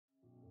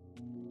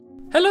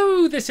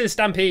Hello, this is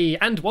Stampy,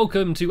 and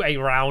welcome to a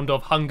round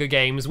of Hunger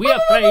Games. We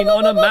are playing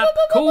on a map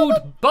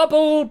called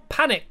Bubble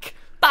Panic.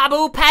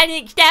 Bubble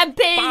Panic,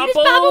 Stampy!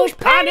 Bubbles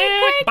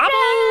Panic!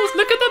 Bubbles!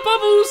 Look at the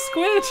bubbles,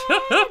 Squid!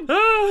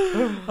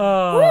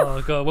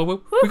 Oh, God.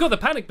 Well, we got the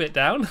panic bit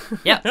down.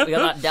 Yep, we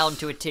got that down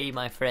to a T,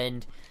 my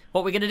friend.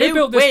 What we're going to do? Who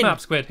built this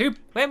map, Squid?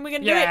 When we're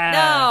going to do it?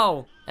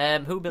 Now!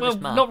 Who built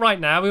this map? Not right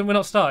now. We're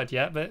not started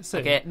yet, but soon.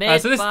 Okay,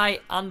 made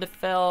by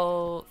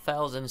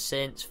Anderfell, and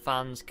Saints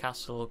fans,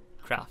 Castle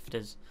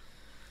Crafters.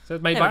 So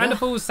it's made by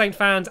Anderfell, Saint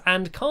fans,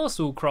 and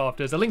Castle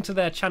Crafters. A link to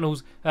their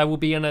channels will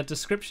be in a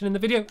description in the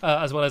video,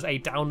 as well as a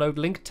download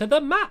link to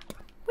the map.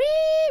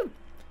 Woo!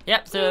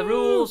 Yep, so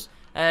rules.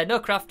 No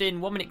crafting,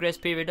 1 minute grace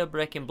period, no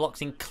breaking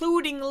blocks,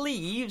 including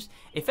leaves.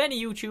 If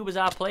any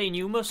YouTubers are playing,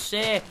 you must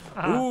say,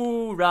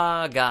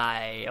 hoorah,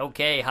 guy.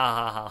 Okay, ha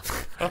ha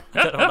ha.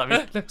 I don't know what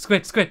that means.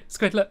 Look,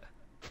 Squid, look.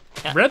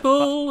 Yeah.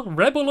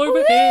 Rebel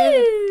over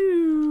here.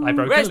 I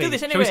broke Let's do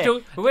this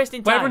anyway. We're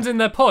wasting time. Everyone's in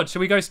their pod.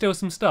 Shall we go steal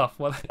some stuff?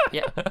 Well,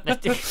 yeah,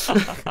 let's do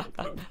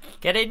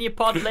Get in your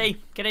pod,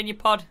 Lee. Get in your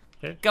pod.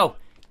 Yeah. Go,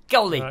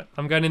 Lee. Right,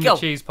 I'm going in the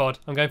cheese pod.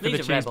 I'm going for the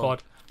cheese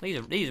pod.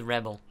 Lee's a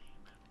rebel.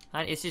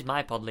 This is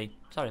my pod, Lee.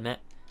 Sorry, mate.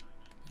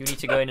 You need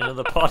to go in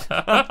another pod.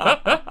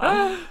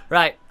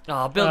 Right.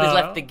 Oh, Builder's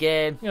left the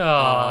game.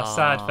 Oh,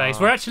 sad face.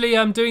 We're actually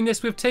doing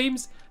this with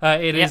teams.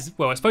 It is,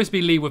 well, it's supposed to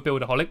be Lee with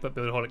Builderholic, but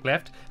Builderholic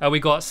left.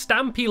 We got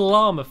Stampy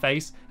Llama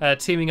Face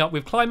teaming up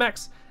with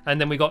Climax, and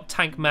then we got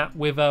Tank Matt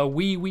with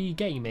Wee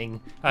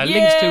Gaming.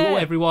 Links to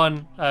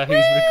everyone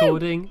who's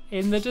recording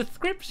in the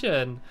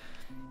description.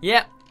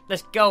 Yep.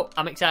 Let's go.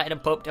 I'm excited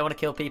and pumped. I want to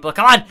kill people.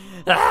 Come on.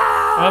 Do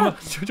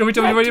you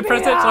want me to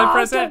press it? Shall I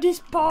press it? This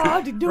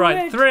pod. Do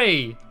right, it.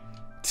 3,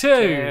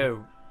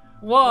 2,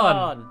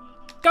 1.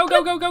 Go.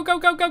 Right,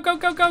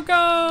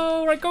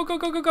 go.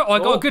 Oh, I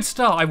got a good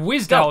start. I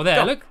whizzed out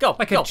there. Look,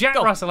 like a Jack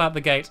Russell out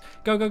the gate.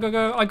 Go.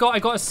 I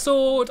got a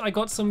sword. I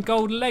got some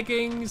gold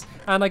leggings.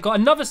 And I got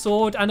another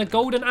sword and a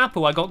golden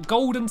apple. I got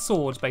golden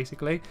swords,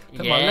 basically.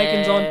 Put my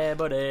leggings on.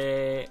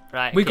 Buddy.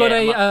 Right, we got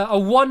a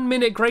 1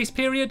 minute grace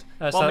period.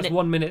 So that's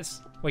 1 minute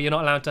where you're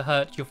not allowed to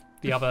hurt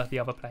the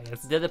other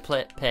players. The other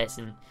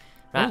person.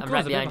 Right, I'm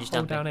right behind you,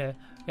 Stampy. Down here.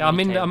 Yeah, I'm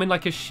in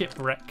like a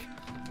shipwreck.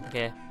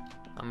 Okay.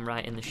 I'm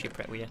right in the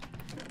shipwreck with you.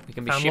 We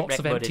can be Found shipwreck lots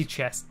of buddies. empty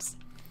chests.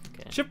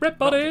 Okay. Shipwreck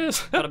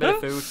buddies. Got a bit of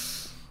food.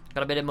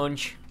 Got a bit of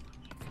munch.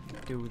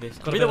 Do this.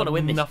 I really want to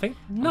win this. Nothing.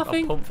 I've got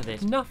a pump for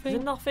this. Nothing. Is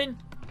there nothing?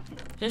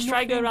 Just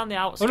try to go around the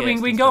outskirts.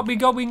 We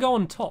can go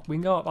on top. We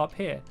can go up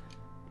here.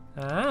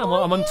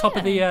 I'm on top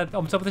of the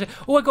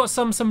Oh, I got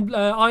some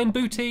iron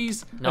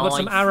booties. Nice. I got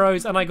some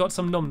arrows and I got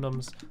some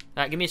num-nums.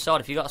 Right, give me a sword.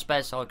 If you got a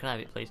spare sword, can I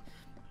have it, please?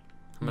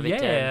 I'm a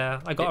bit,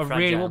 I got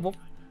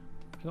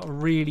a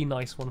really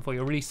nice one for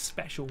you, a really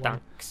special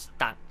one.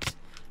 Thanks.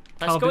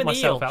 Let's go in the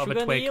eel. Out Should of we a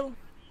go in twig. the eel?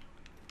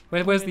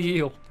 Where's the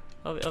eel?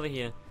 Over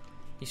here.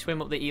 You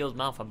swim up the eel's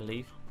mouth, I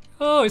believe.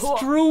 Oh, it's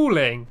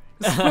drooling.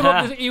 Swim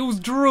up the eel's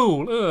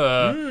drool.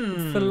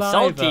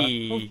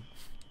 Salty.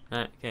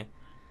 Right, okay.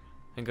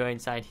 And go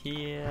inside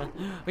here.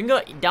 We can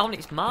go down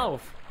its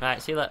mouth.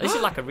 Right, see that? This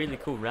is like a really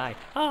cool ride.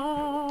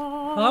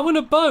 I want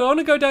a boat. I want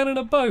to go down in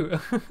a boat. I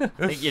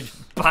think you'd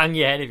bang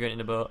your head if you're in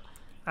a boat.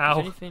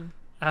 Ow.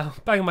 Ow.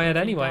 Bang my head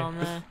anyway.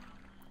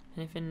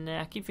 Anything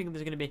there? I keep thinking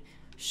there's going to be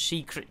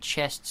secret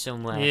chest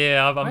somewhere.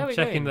 Yeah, I'm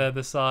checking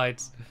the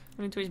sides.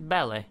 Into his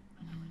belly.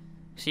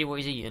 See what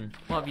he's eating.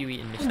 What have you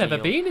eaten, Mr. I've never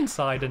Eel? been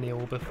inside an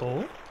eel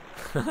before.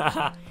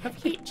 Have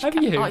you?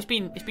 Oh, it's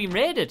been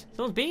raided.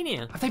 Someone's been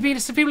here. Have they been?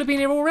 Some people have been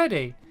here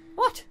already.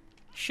 What?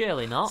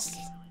 Surely not.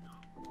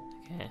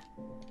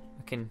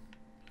 Okay,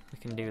 we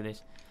can do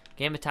this.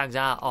 Gamer tags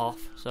are off,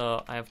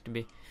 so I have to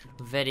be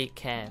very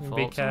careful.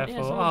 Be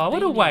careful. Oh,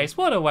 what a waste!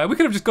 What a waste! We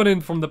could have just gone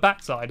in from the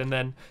backside and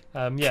then,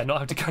 not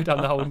have to go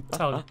down the whole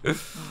tunnel.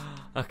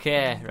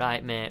 Okay,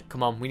 right, mate.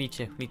 Come on, we need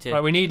to.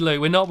 Right, we need loot.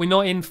 We're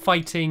not in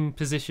fighting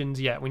positions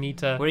yet. We need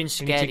to. We're in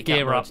scaredy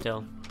cat mode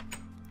still.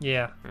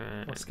 Yeah.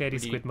 Or scaredy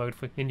squid mode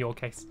in your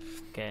case.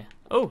 Okay.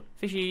 Oh,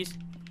 fishies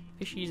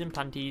and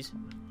panties.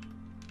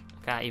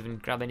 I can't even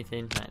grab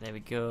anything. Right, there we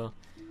go.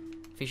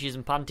 Fishies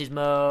and panties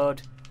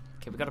mode.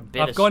 Okay, we got a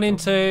bit. I've gone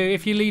into.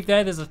 If you leave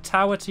there's a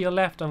tower to your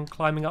left. I'm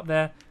climbing up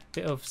there.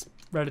 Bit of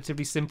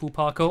relatively simple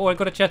parkour. Oh, I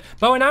got a chest.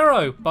 Bow and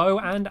arrow.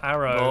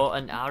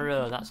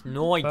 That's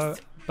nice.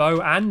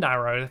 Bow and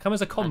arrow. They come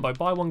as a combo.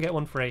 Buy one, get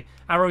one free.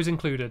 Arrows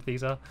included,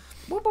 these are.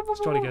 It's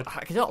jolly good.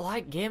 I don't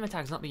like gamer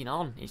tags not being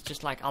on. It's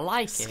just like, I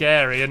like it.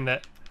 Scary, isn't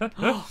it?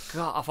 Oh,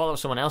 God, I thought it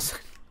was someone else.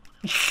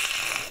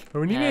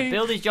 Only me.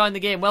 Bildy's joined the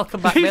game.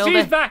 Welcome back, Bildy.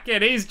 He's back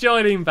in. He's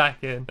joining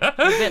back in.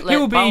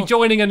 He'll be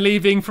joining and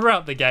leaving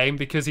throughout the game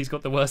because he's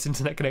got the worst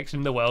internet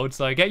connection in the world.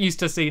 So get used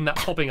to seeing that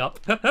popping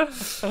up.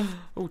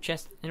 Oh,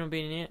 chest. Anyone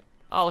been in here?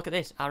 Oh, look at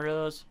this.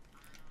 Arrows.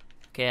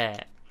 Okay.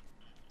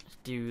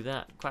 Do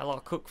that. Quite a lot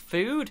of cooked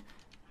food.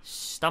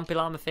 Stampy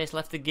Llama Face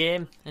left the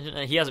game.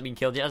 He hasn't been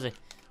killed yet, has he?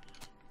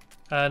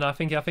 No, I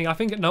think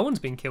no one's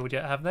been killed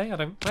yet, have they? I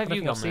don't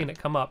think I've seen it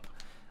come up.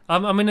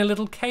 I'm in a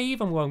little cave.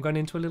 I'm going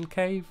into a little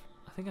cave.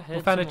 I think I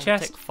heard found a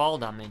chest. Take fall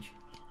damage.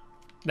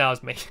 That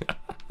was me.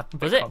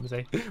 Was it?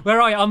 Clumsy.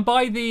 Where are you? I'm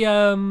by the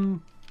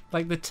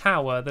like the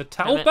tower.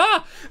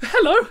 Oh,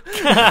 hello.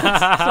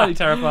 Slightly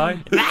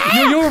terrifying.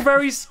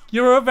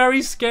 You're a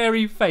very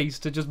scary face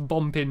to just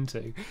bump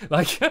into.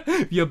 Like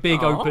your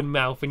big open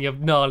mouth and your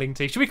gnarling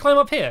teeth. Should we climb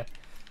up here?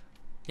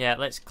 Yeah,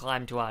 let's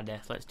climb to our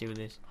death. Let's do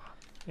this.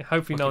 Yeah,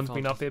 hopefully no one's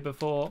been up here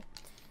before.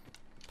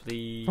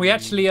 Please. We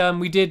actually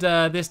we did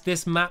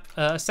this map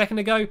a second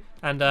ago,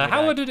 and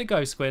how well did it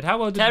go, Squid? How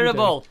well did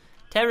Terrible. we do?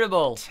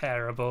 Terrible.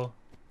 Terrible.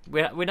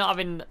 We're not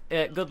having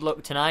good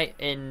luck tonight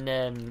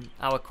in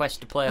our quest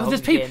to play Hunger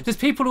Games. There's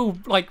people all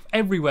like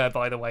everywhere,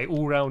 by the way,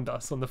 all around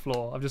us on the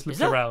floor. I've just looked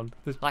around.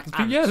 There's like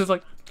ants? Yeah, there's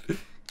like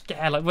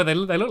well they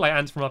look like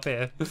ants from up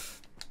here.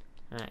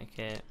 Right,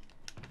 okay.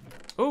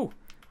 Ooh,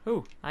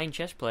 iron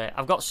chest plate.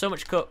 I've got so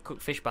much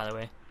cooked fish, by the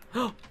way.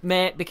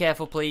 Mate, be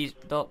careful, please.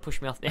 Don't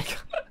push me off there.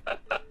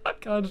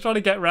 I'm just trying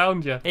to get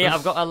round you. Yeah,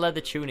 I've got a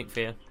leather tunic for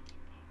you.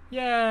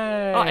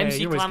 Yay! Oh,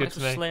 MC You're Climax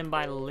was slain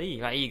by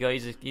Lee. Right, here you go.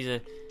 He's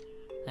a.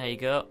 There you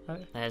go.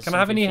 Can I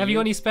have any? Have you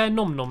got any spare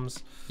nom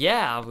noms?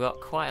 Yeah, I've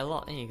got quite a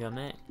lot. There you go,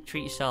 mate.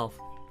 Treat yourself.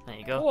 There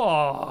you go.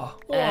 Whoa!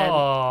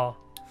 Whoa!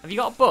 Have you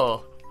got a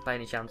bow by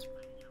any chance?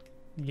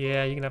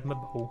 Yeah, you can have my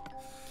bow.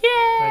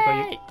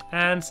 Yay!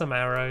 And some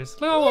arrows.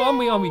 Oh,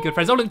 aren't we good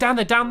friends? Oh, look down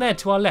there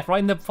to our left, right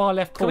in the far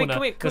left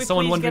corner. There's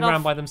someone wandering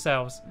around by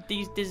themselves.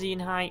 These dizzying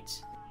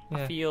heights.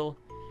 Yeah. I feel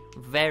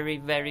very,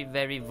 very,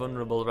 very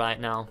vulnerable right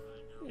now.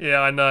 Yeah,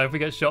 I know. If we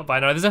get shot by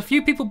now, there's a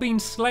few people being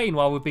slain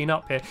while we've been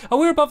up here. Oh,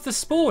 we're above the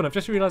spawn. I've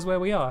just realised where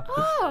we are.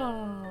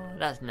 Oh,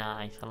 that's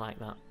nice. I like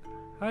that.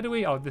 How do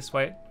we? Oh, this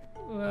way.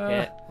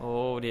 Okay.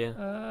 Oh dear.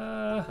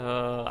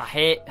 I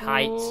hate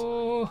heights.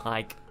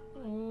 Like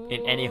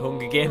in any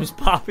Hunger Games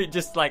map, it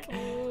just like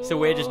so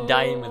we're just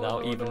dying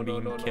without even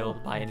being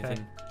killed by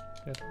anything.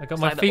 Good. I got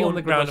my feet on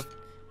the ground.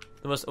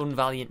 The most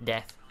unvaliant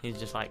death is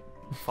just like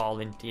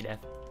falling to your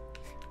death.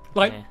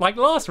 Like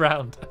last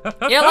round.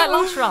 Yeah, like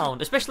last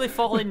round, especially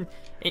falling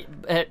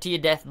to your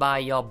death by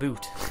your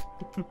boot.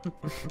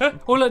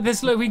 Oh look,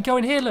 we can go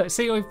in here. Look,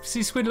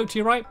 see Squid. Look to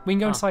your right. We can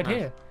go inside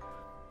here.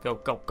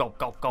 Go.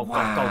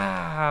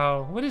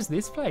 Wow, what is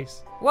this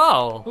place?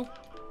 Wow. Oh.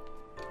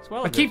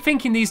 Well I keep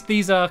thinking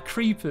these are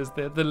creepers.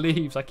 The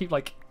leaves. I keep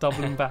like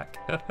doubling back.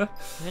 Are there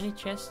any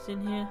chests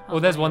in here? Oh,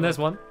 there's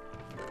one.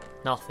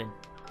 Nothing.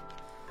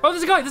 Oh,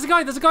 there's a guy,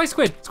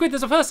 Squid,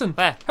 there's a person.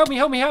 Where? Help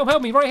me,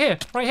 right here.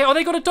 Oh,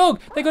 they got a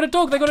dog,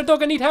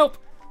 I need help.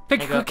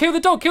 Kill the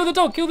dog.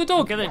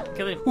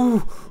 Kill him.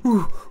 Ooh.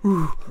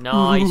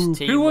 Nice teamwork,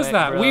 Who was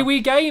that? bro. Wee Wee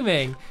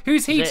Gaming.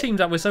 Who's he teamed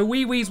up with? So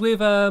Wee Wee's with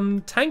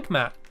Tank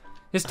Matt.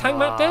 Is Tank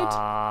Matt dead?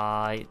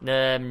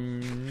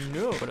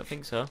 No, I don't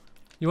think so.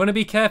 You want to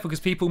be careful because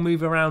people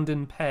move around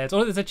in pairs.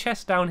 Oh, there's a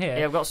chest down here.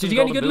 Yeah, I've got some. Did you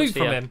get any good loot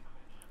from him?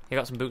 I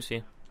got some boots for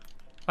you.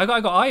 I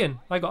got iron.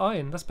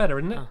 That's better,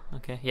 isn't it? Oh,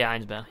 okay. Yeah,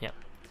 iron's better. Yeah.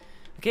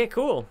 Okay,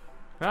 cool.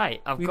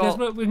 Right, we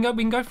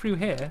can go through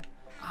here.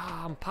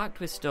 Oh, I'm packed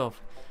with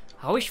stuff.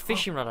 I wish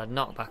fishing rod had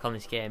knockback on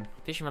this game.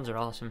 Fishing rods are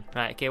awesome.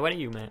 Right, okay, where are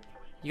you, mate?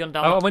 You gone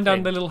down? I went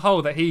down the little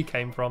hole that he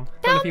came from.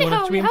 Don't know if you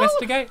wanted to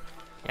investigate.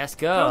 Let's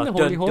go.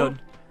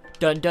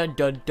 Dun.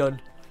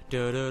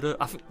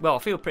 I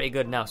feel pretty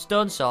good now.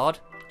 Stone sword.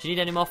 Do you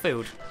need any more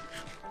food?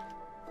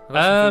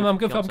 I'm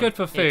good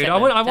for food. Yeah,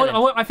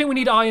 I think we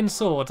need iron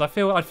swords. I'd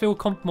feel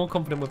more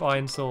confident with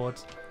iron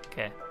swords.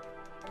 Okay.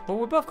 Well,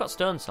 we both got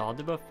stone sword.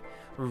 They're both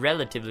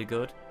relatively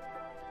good.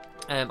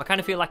 I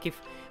kind of feel like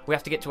if we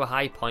have to get to a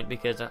high point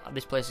because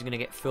this place is going to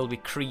get filled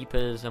with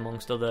creepers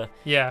amongst other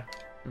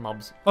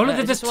mobs. Oh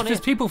look, there's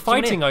people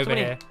fighting over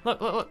here.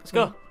 Look, let's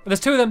go. There's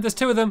two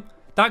of them.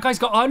 That guy's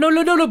got. Oh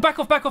no! Back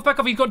off!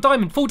 He's got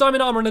full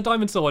diamond armor and a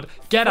diamond sword.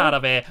 Get out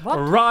of here! What?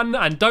 Run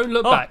and don't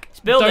look back.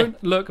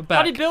 Don't look back.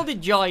 How did Buildy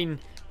join?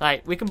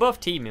 Like we can both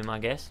team him, I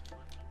guess.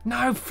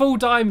 No, full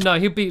diamond. No,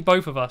 he'll beat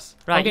both of us.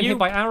 Right, I'm getting hit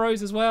by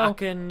arrows as well. I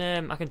can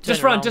turn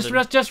just run.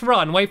 Just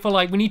run. Wait for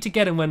we need to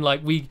get him when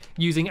we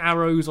using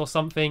arrows or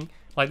something.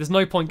 There's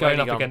no point going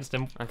up against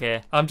him.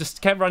 Okay. I'm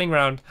just kept running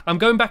around. I'm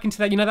going back into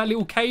that that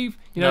little cave.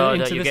 No,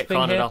 into you this get thing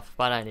cornered here. off.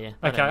 Bad idea.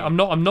 Okay, I'm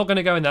not going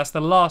to go in there. That's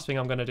the last thing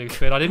I'm going to do,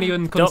 Squid. I didn't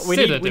even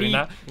consider doing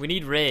that. We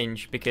need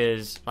range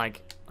because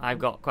I've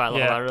got quite a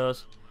lot of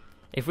arrows.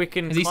 If we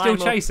can. Is he still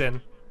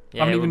chasing?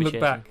 Yeah, I haven't even looked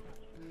back.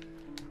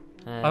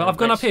 I've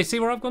gone up here. See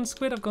where I've gone,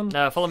 Squid? I've gone.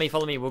 No, follow me.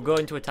 We'll go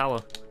into a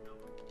tower.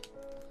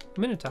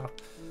 I'm in a tower.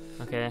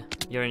 Okay,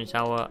 you're in a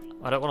tower.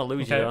 I don't want to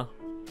lose you though.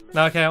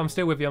 No, okay, I'm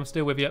still with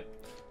you.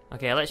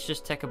 Okay, let's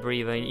just take a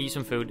breather and eat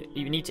some food.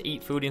 You need to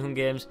eat food in Hunger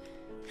Games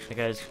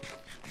because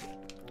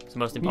it's the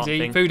most important thing. You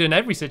need to eat food in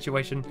every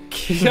situation.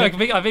 I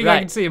think I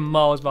can see him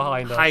miles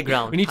behind us. High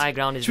ground. High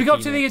ground is. Should we go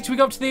up to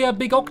the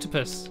big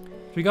octopus?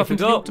 Should we go up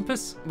into the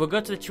octopus? We'll go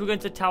to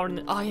the tower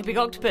and big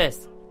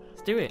octopus.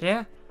 Let's do it.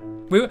 Yeah.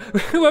 We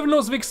have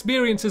lots of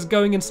experiences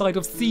going inside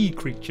of sea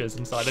creatures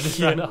inside of this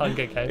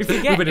Hunger Games. If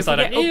we get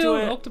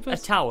up to a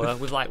tower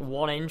with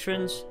one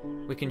entrance,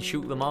 we can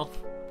shoot them off.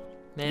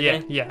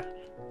 Maybe. Yeah.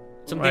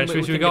 Something right,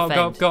 should we go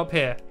up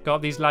here? Go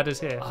up these ladders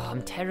here. Oh,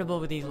 I'm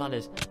terrible with these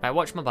ladders. Right,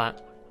 watch my back.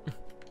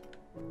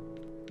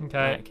 Okay.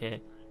 Right,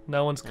 okay.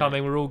 No one's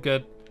coming. We're all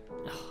good.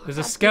 There's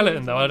a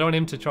skeleton though. I don't want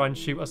him to try and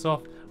shoot us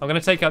off. I'm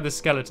gonna take out this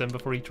skeleton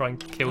before he try and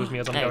kills me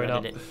as I'm going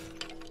up.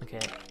 Okay,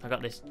 I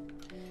got this.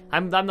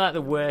 I'm like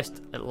the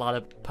worst at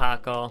ladder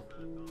parkour.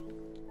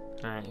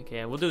 Alright,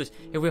 okay, we'll do this.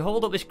 If we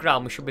hold up this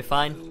ground, we should be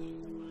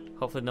fine.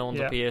 Hopefully no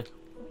one's up here.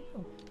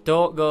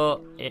 Don't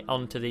go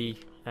onto the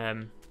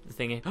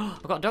thingy. Oh,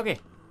 I've got a doggy.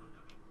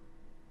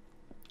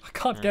 I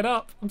can't get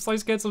up. I'm so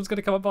scared someone's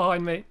gonna come up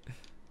behind me.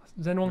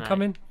 Is anyone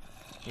coming?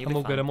 I'm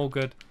all good. I'm all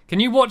good. Can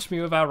you watch me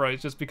with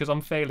arrows just because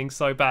I'm failing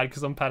so bad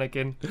because I'm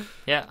panicking?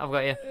 Yeah, I've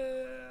got you.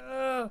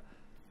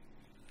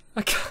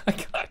 I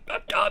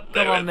can't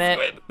do Come on,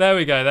 mate. There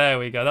we go. There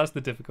we go. That's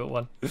the difficult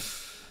one.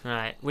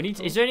 Right. We need.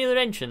 Is there any other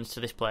entrance to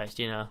this place?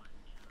 Do you know?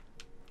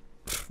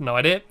 No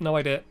idea. No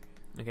idea.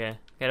 Okay,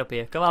 get up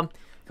here. Come on.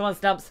 Come on,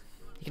 Stamps.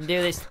 You can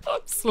do this.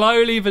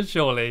 Slowly but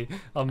surely,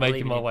 I'm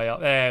making my way up.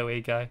 There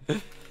we go.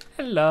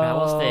 Hello. Right,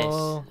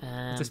 what's this?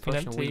 Has this been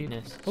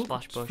emptied?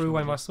 Splash bush. Threw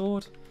away my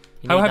sword.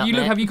 How have you?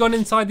 Have you gone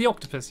inside the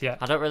octopus yet?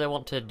 I don't really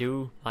want to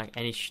do like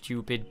any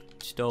stupid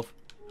stuff.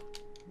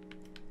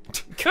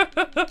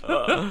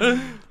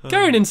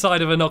 Going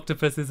inside of an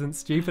octopus isn't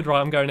stupid, right?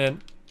 I'm going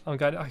in. I'm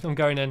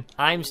going in.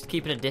 I'm just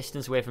keeping a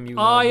distance away from you.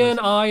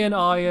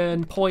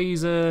 Iron,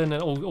 poison,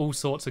 and all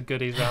sorts of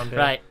goodies around here.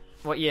 Right.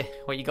 What you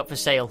got for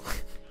sale?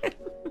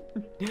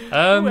 Ooh,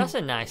 that's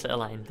a nice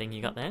little iron thing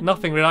you got there.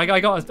 Nothing really. I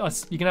got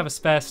you can have a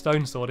spare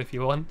stone sword if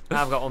you want.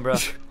 I've got one, bro.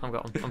 I've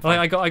got one. I'm fine.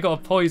 I got a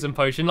poison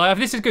potion. Like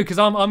this is good because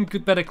I'm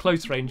good, better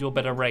close range. You're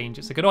better range.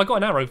 It's a good. Oh, I got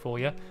an arrow for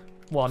you.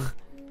 One.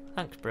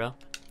 Thanks, bro.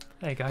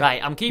 There you go.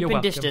 Right, I'm keeping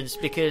distance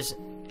because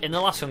in the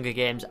last Hunger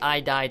Games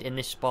I died in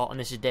this spot and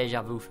this is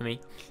deja vu for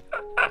me.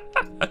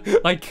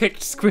 I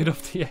kicked Squid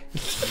off the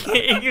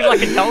edge. You're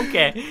like a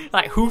donkey,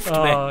 like hoofed me.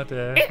 Oh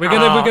dear. We're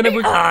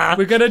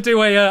gonna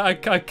do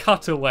a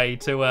cutaway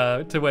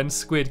to when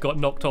Squid got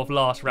knocked off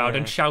last round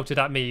and shouted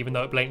at me, even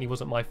though it blatantly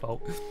wasn't my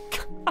fault.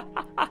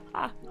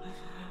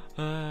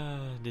 Oh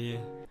dear.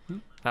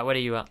 Right, where are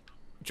you at?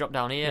 Drop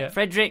down here,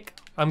 Frederick.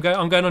 I'm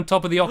going on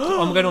top of the octopus.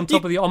 I'm going on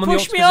top of the. I'm on the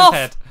octopus's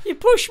head. You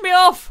pushed me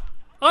off.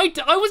 I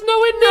was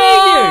nowhere near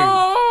you.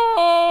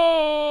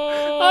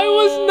 I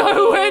was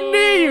nowhere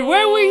near you.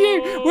 Where were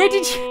you? Where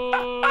did you?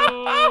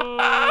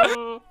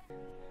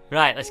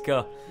 Right, let's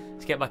go.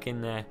 Let's get back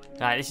in there.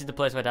 Right, this is the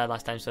place where I died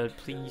last time. So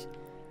please.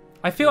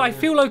 I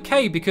feel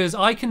okay because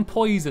I can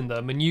poison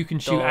them and you can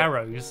shoot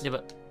arrows. Yeah,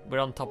 but we're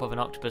on top of an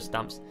octopus,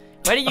 Stamps.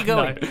 Where are you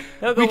going?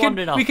 Don't go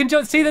wandering off. We can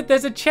just see that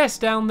there's a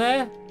chest down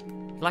there.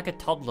 Like a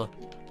toddler.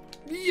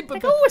 Yeah,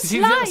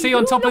 see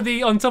on top of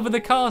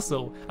the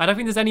castle. I don't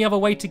think there's any other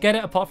way to get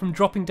it apart from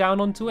dropping down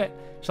onto it.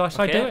 Shall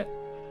I do it?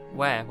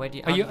 Where do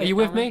you? Are you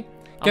with me?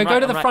 Go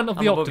to the front of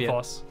the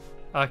octopus.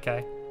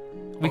 Okay.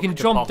 We can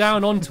jump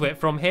down onto it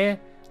from here.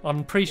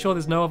 I'm pretty sure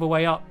there's no other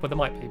way up, but there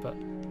might be, but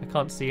I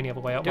can't see any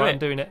other way up. I'm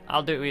doing it.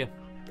 I'll do it with you.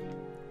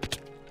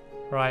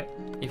 Right.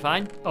 You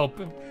fine? Oh,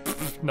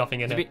 nothing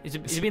in it. Is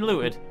it been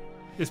looted?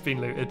 It's been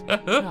looted.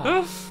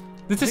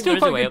 This is still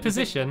quite a good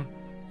position.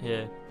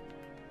 Yeah.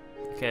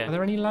 Okay. Are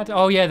there any ladders?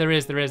 Oh yeah, there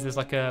is. There's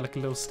like a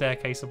little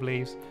staircase of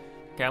leaves.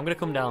 Okay, I'm gonna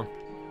come down.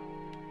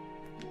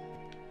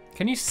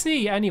 Can you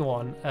see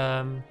anyone?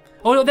 Oh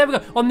no, there we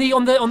go. On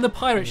the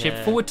pirate ship,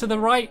 forward to the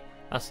right.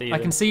 I see. I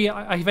can see.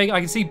 I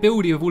can see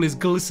Buildy with all his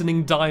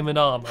glistening diamond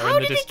armor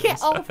in the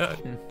distance. How did he get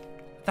off?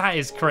 That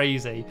is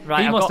crazy.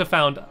 Right, he must have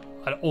found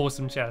an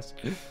awesome chest.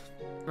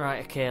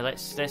 Right. Okay.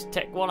 Let's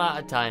take one at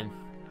a time.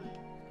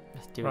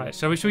 Right,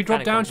 so should we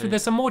drop down?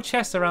 There's some more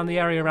chests around the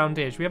area around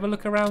here. Should we have a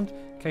look around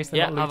in case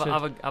they're not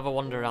looted? have a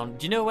wander around.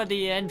 Do you know where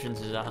the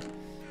entrances are?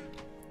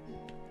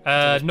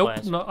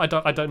 Nope, no, I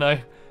don't know.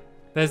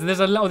 There's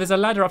a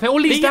ladder up here. Oh,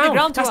 leads down.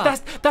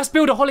 That's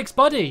Buildaholic's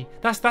buddy.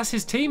 That's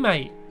his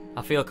teammate.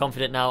 I feel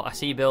confident now. I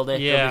see Builder.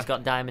 Yeah. He's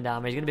got diamond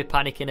armor. He's gonna be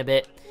panicking a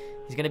bit.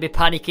 He's going to be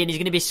panicking. He's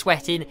going to be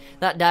sweating.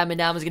 That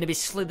diamond armor's going to be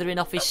slithering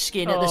off his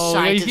skin at the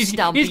sight of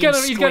Stampy. He's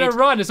going to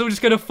run. It's all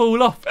just going to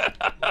fall off.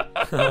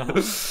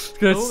 It's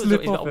going to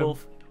slip off him.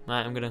 Wolf.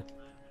 Right, I'm going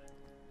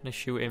to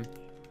shoot him.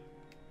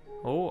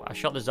 Oh, I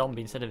shot the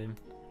zombie instead of him.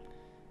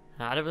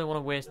 I don't really want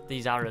to waste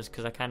these arrows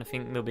because I kind of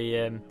think they'll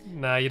be...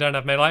 No, you don't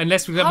have melee.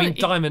 Unless we've got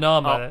diamond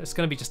armor, it's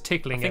going to be just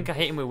tickling him. I think I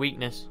hit him with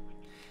weakness.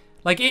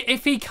 Like,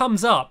 if he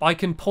comes up, I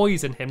can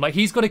poison him. Like,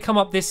 he's got to come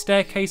up this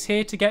staircase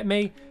here to get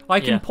me. I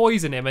can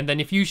poison him, and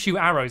then if you shoot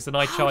arrows, then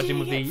I charge him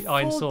with the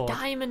iron sword.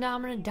 Diamond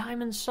armor and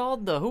diamond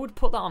sword, though. Who would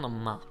put that on a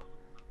map?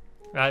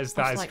 That is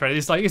crazy.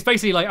 It's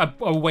basically like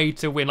a way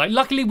to win. Like,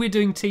 luckily we're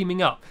doing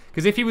teaming up,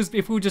 because if we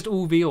were just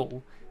all v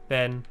all,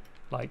 then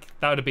like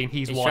that would have been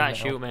he's won. Trying to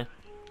shoot me.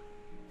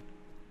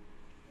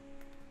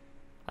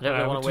 I don't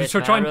really want to waste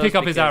try and pick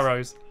up his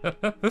arrows.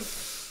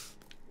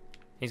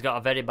 He's got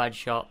a very bad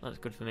shot. That's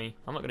good for me.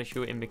 I'm not going to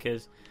shoot him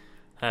because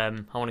I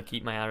want to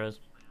keep my arrows.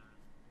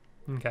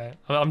 Okay.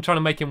 I'm trying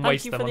to make him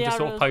waste them. I'm just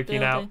sort of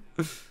poking out.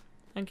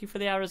 Thank you for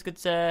the arrows, good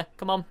sir.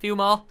 Come on, few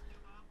more.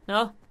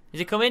 No? Is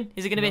he coming?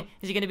 Is he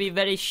going to be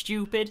very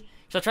stupid?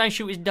 Shall I try and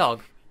shoot his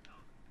dog?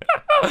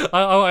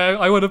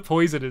 I want to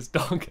poison his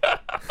dog.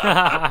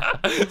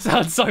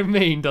 Sounds so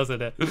mean,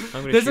 doesn't it?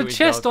 There's a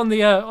chest on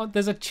the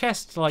there's a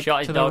chest like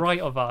to the right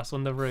of us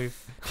on the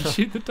roof.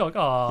 Shoot the dog.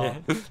 Oh,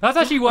 yeah. That's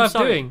actually worth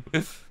doing.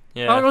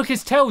 Yeah. Oh look,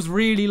 his tail's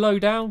really low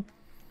down.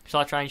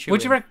 Shall I try and shoot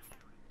Would him? you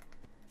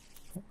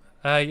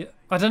reckon?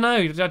 I don't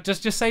know.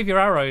 Just save your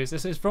arrows.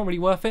 It's not really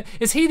worth it.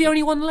 Is he the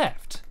only one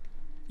left?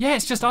 Yeah,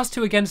 it's just us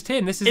two against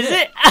him. This is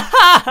it?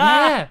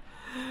 Yeah.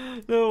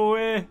 No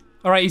way.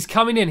 All right, he's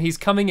coming in. He's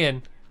coming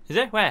in. Is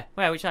it? Where?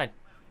 Which side?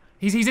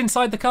 He's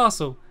inside the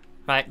castle.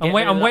 Right.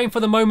 I'm waiting for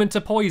the moment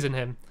to poison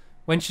him.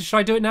 Should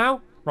I do it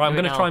now? Right, I'm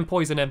going to try and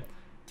poison him.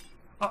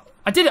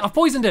 I did it. I've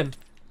poisoned him.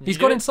 He's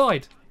got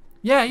inside.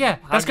 Yeah.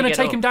 That's going to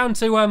take him down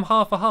to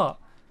half a heart.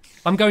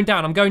 I'm going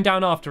down. I'm going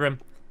down after him.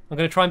 I'm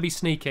going to try and be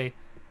sneaky.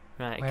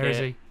 Right. Where is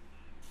he?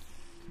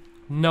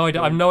 No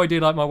idea. I have no idea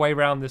like my way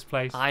around this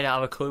place. I don't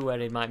have a clue where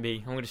he might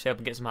be. I'm going to stay up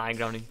and get some high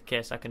ground in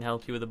case I can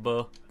help you with a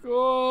bow.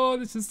 Oh,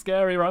 this is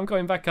scary. Right, I'm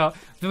going back up.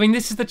 I mean,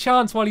 this is the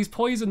chance while he's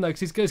poisoned, though,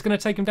 because it's going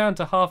to take him down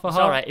to half a heart. It's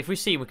alright. If we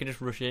see him, we can just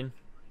rush in.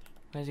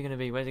 Where's he going to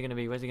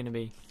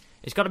be?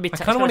 It's got to be... I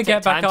kind of want to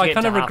get back up. I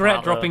kind of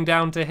regret dropping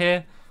down to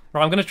here.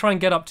 Right, I'm going to try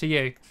and get up to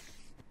you.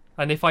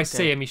 And if I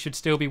see him, he should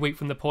still be weak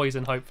from the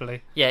poison,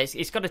 hopefully. Yeah,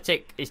 it's got to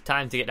take his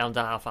time to get down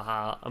to half a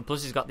heart. And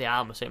plus he's got the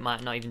armour, so it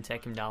might not even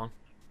take him down.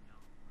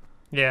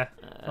 Yeah.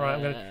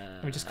 Alright,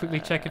 let me just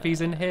quickly check if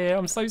he's in here.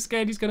 I'm so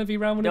scared he's going to be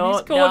around one of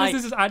these corners.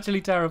 This is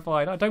actually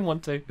terrifying. I don't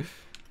want to.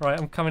 Right,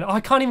 I'm coming. Oh,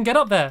 I can't even get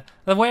up there.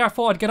 The way I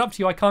thought I'd get up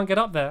to you, I can't get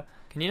up there.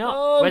 Can you not?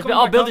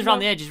 Oh, Builder's around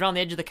the edge. He's around the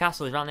edge of the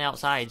castle. He's around the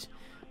outside.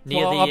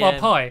 Near up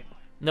high?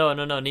 No,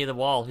 near the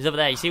wall. He's over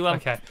there. You see where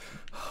I'm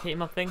hitting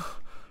my thing?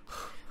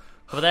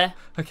 Over there?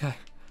 Okay.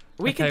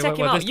 We can take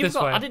him out.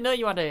 I didn't know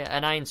you had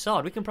an iron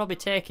sword. We can probably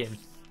take him.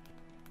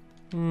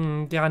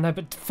 Yeah, I know,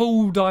 but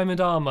full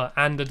diamond armor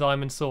and a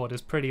diamond sword is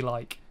pretty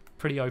OP.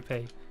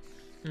 It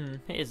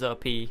is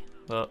OP,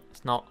 but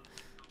it's not.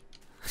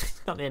 It's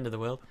not the end of the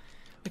world.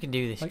 We can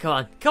do this.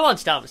 Come on,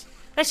 Stabs.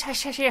 Let's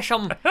hear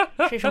some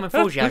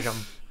enthusiasm.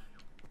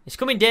 It's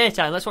coming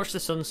daytime. Let's watch the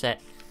sunset.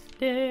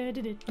 I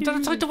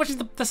don't like to watch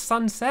the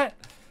sunset.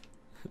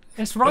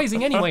 It's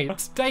rising anyway.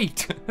 It's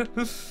date.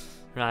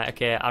 Right.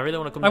 Okay. I really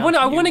want to come.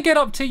 I want to get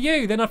up to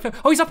you. Then I feel.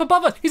 Oh, he's up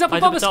above us. He's up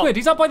above us, Squid.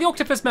 He's up by the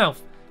octopus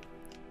mouth.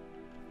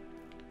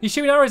 He's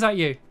shooting arrows at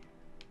you.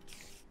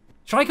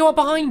 Should I go up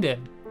behind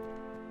him?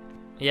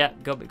 Yeah,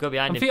 go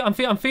behind him.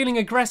 I'm feeling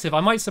aggressive.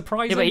 I might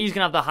surprise him. Yeah, but he's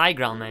gonna have the high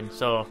ground then,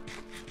 so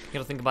you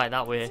gotta think about it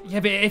that way.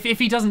 Yeah, but if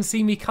he doesn't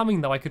see me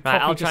coming though, I could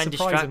probably just surprise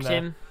him. I'll try and distract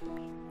him.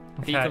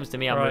 If he comes to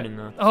me, I'm running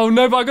though. Oh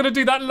no, but I gotta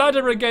do that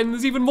ladder again.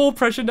 There's even more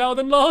pressure now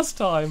than last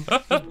time.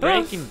 He's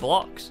breaking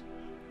blocks.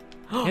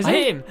 I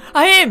hit him!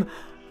 I hit him!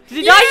 Did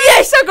he die?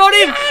 Yes, I got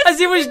him! Yes! As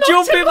he was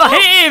jumping, I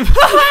hit him!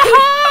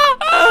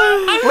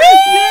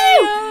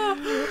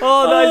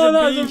 Oh,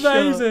 that is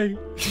amazing!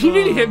 You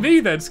nearly hit me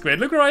then, Squid.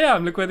 Look where I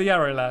am. Look where the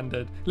arrow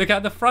landed. Look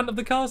at the front of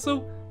the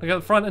castle. Look at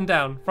the front and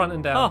down.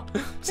 Oh,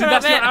 see,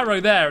 that's your arrow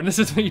there, and this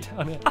is me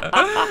down here.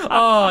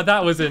 Oh,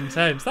 that was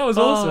intense. That was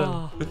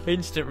awesome.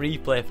 Instant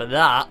replay for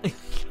that.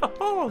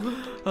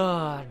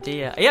 Oh,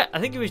 dear. Yeah, I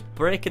think he was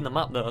breaking the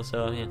map, though,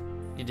 so yeah,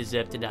 he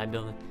deserved to die,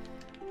 Billy.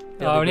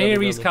 And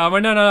here he's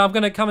coming. No, I'm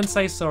going to come and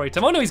say sorry to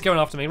him. Oh, no, he's going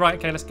after me. Right,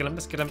 okay, let's kill him.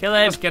 Kill him.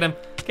 Let's get him.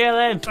 Kill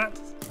him.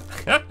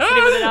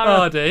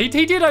 Oh dear, he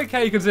did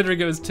okay considering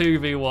it was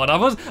 2v1.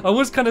 I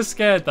was kind of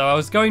scared though. I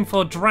was going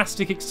for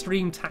drastic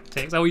extreme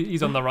tactics. Oh,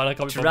 he's on the run. I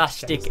can't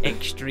drastic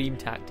extreme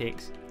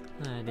tactics.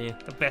 Oh dear,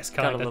 the best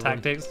kind of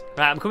tactics.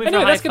 Right, I'm coming for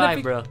a high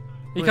five, bro.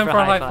 You come for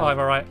a high five,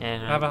 all right?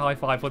 Yeah, have a high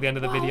five for the end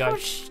of the video. How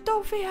much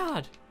stuff he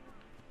had?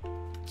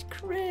 It's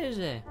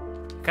crazy.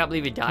 I can't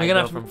believe he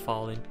died from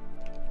falling.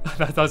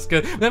 That's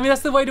good. I mean,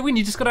 that's the way to win.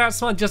 You just got to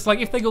outsmart. Just like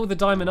if they go with the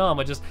diamond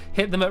armor, just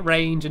hit them at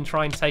range and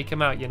try and take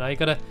them out. You know, you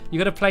gotta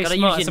play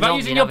smart. It's about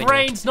using your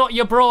brains, not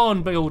your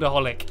brawn,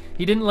 Builderholic.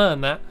 He didn't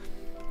learn that.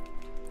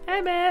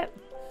 Hey, mate.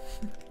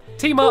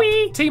 Team up.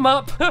 Team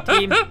up.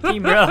 Team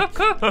bro.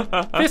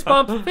 Fist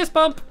bump. Fist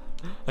bump.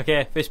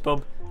 Okay, fist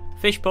bump.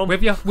 Fish bump.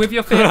 With your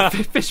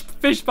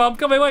fish bump.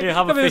 Come here, wait. Yeah,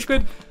 come here,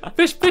 Squid.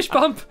 Fish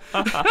bump.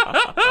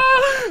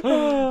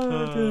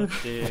 Oh,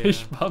 dear.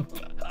 Fish bump.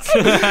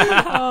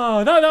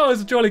 Oh, that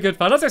was jolly good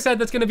fun. As I said,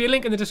 there's going to be a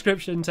link in the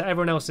description to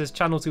everyone else's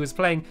channels who is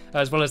playing,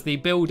 as well as the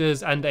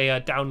builders and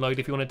a download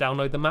if you want to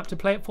download the map to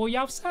play it for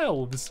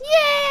yourselves. Yay!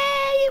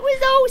 It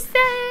was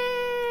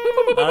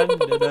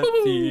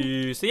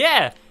awesome. So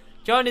yeah,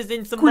 join us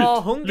in some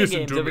more Hunger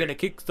Games. We're going to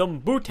kick some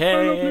booty.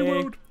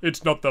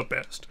 It's not the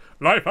best.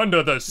 Life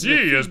under the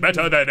sea is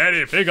better than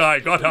anything I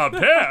got up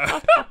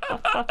here.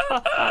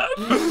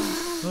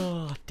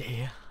 Oh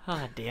dear.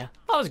 That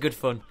was good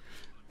fun.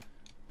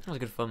 That was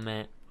good fun,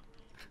 mate.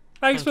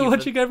 Thanks for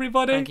watching,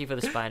 everybody. Thank you for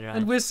the spider eye.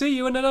 And we'll see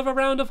you in another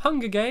round of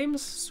Hunger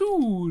Games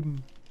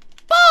soon.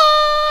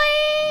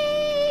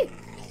 Bye!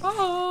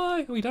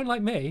 Bye! Oh, you don't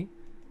like me.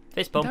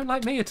 Fist bump. You don't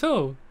like me at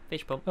all.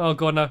 Fish bump. Oh,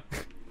 God, no.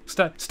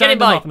 Stand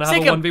them up and have a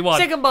 1v1.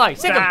 Sick 'em, boy.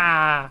 Sick 'em.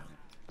 Ah!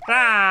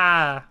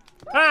 Ah!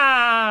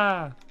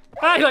 Ah!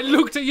 I like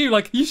looked at you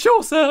like, you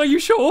sure, sir? Are you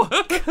sure?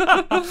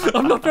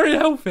 I'm not very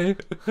healthy.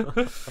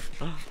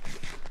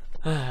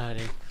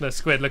 Look,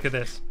 squid, look at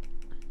this.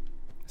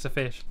 It's a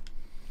fish.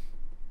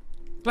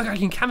 Look, I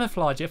can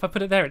camouflage it. If I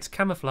put it there, it's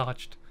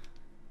camouflaged.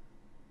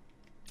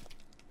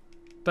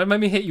 Don't make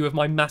me hit you with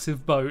my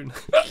massive bone.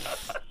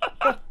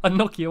 I'll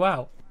knock you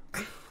out.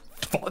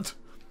 Fud.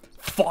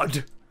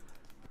 Fud.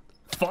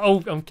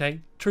 Oh, okay.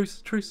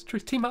 Truce, truce,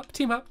 truce. Team up,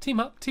 team up, team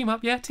up, team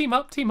up. Yeah, team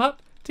up, team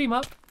up, team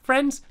up.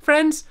 Friends,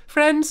 friends,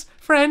 friends,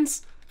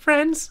 friends,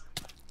 friends,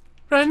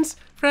 friends,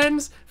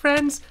 friends,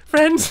 friends,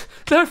 friends.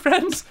 No,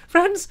 friends,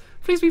 friends.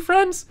 Please be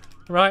friends.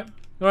 Right,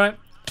 right.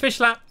 Fish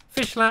lap,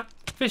 fish lap,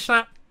 fish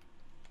lap.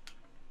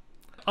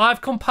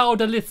 I've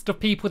compiled a list of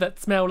people that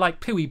smell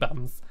like pooey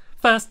bums.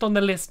 First on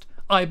the list,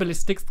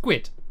 IBallistic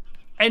Squid.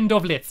 End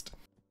of list.